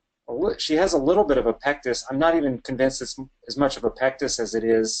has a little bit of a pectus. I'm not even convinced it's as much of a pectus as it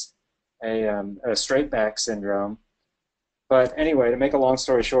is a straight back syndrome. But anyway, to make a long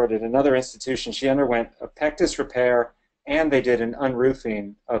story short, at another institution, she underwent a pectus repair, and they did an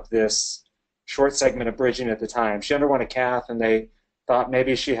unroofing of this short segment of bridging at the time. She underwent a cath, and they thought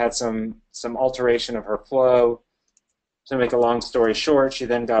maybe she had some alteration of her flow. To make a long story short, she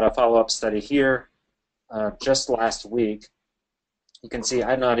then got a follow-up study here just last week. You can see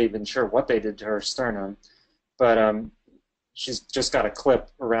I'm not even sure what they did to her sternum, but she's just got a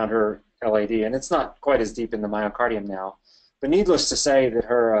clip around her LAD, and it's not quite as deep in the myocardium now. But needless to say that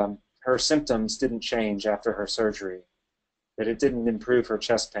her symptoms didn't change after her surgery, that it didn't improve her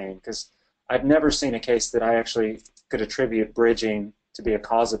chest pain, because I've never seen a case that I actually could attribute bridging to be a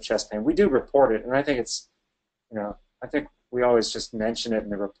cause of chest pain. We do report it, and I think it's, I think we always just mention it in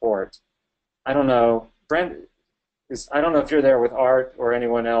the report. I don't know, Brent, I don't know if you're there with Art or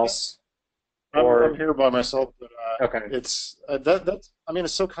anyone else. I'm here by myself, but okay. It's that's. I mean,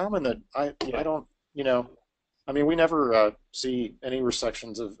 it's so common that I don't. I mean, we never see any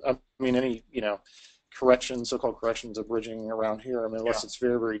resections of. I mean, any corrections, so-called corrections of bridging around here. I mean, unless it's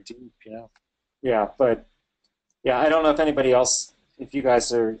very, very deep. Yeah, but I don't know if anybody else, if you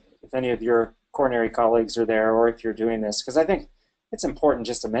guys are, if any of your coronary colleagues are there, or if you're doing this, because I think it's important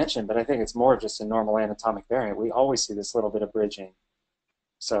just to mention, but I think it's more just a normal anatomic variant. We always see this little bit of bridging,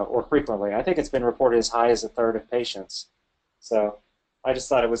 or frequently. I think it's been reported as high as a third of patients. So I just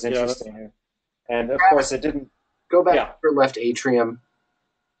thought it was interesting. And of course, it didn't. Go back to her left atrium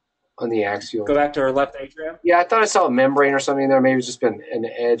on the axial. Go back to her left atrium? Yeah, I thought I saw a membrane or something there. Maybe it's just been an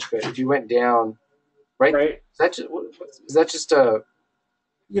edge, but if you went down, right? Is that just a...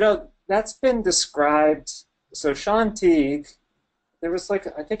 That's been described. So Sean Teague, there was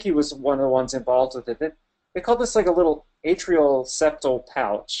I think he was one of the ones involved with it. They called this like a little atrial septal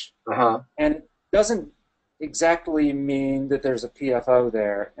pouch. And it doesn't exactly mean that there's a PFO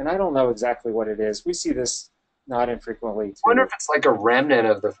there. And I don't know exactly what it is. We see this not infrequently too. I wonder if it's like a remnant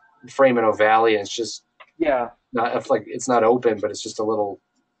of the foramen ovale, and it's just it's not open, but it's just a little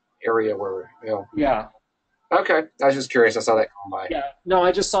area where Okay, I was just curious. I saw that come by. Yeah, no,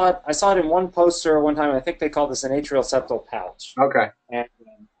 I just saw it. I saw it in one poster one time. I think they called this an atrial septal pouch. Okay.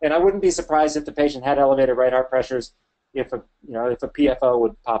 And I wouldn't be surprised if the patient had elevated right heart pressures, if a PFO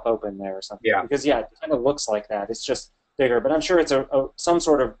would pop open there or something. Yeah. Because it kind of looks like that. It's just bigger, but I'm sure it's some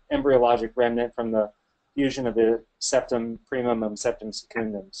sort of embryologic remnant from the fusion of the septum primum and septum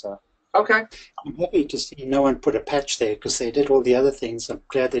secundum. So. Okay. I'm happy to see no one put a patch there because they did all the other things. I'm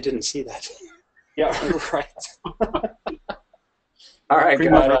glad they didn't see that. Yeah, right. All right,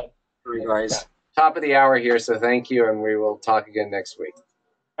 guys. Top of the hour here, so thank you, and we will talk again next week.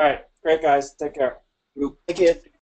 All right, great, guys. Take care. Thank you.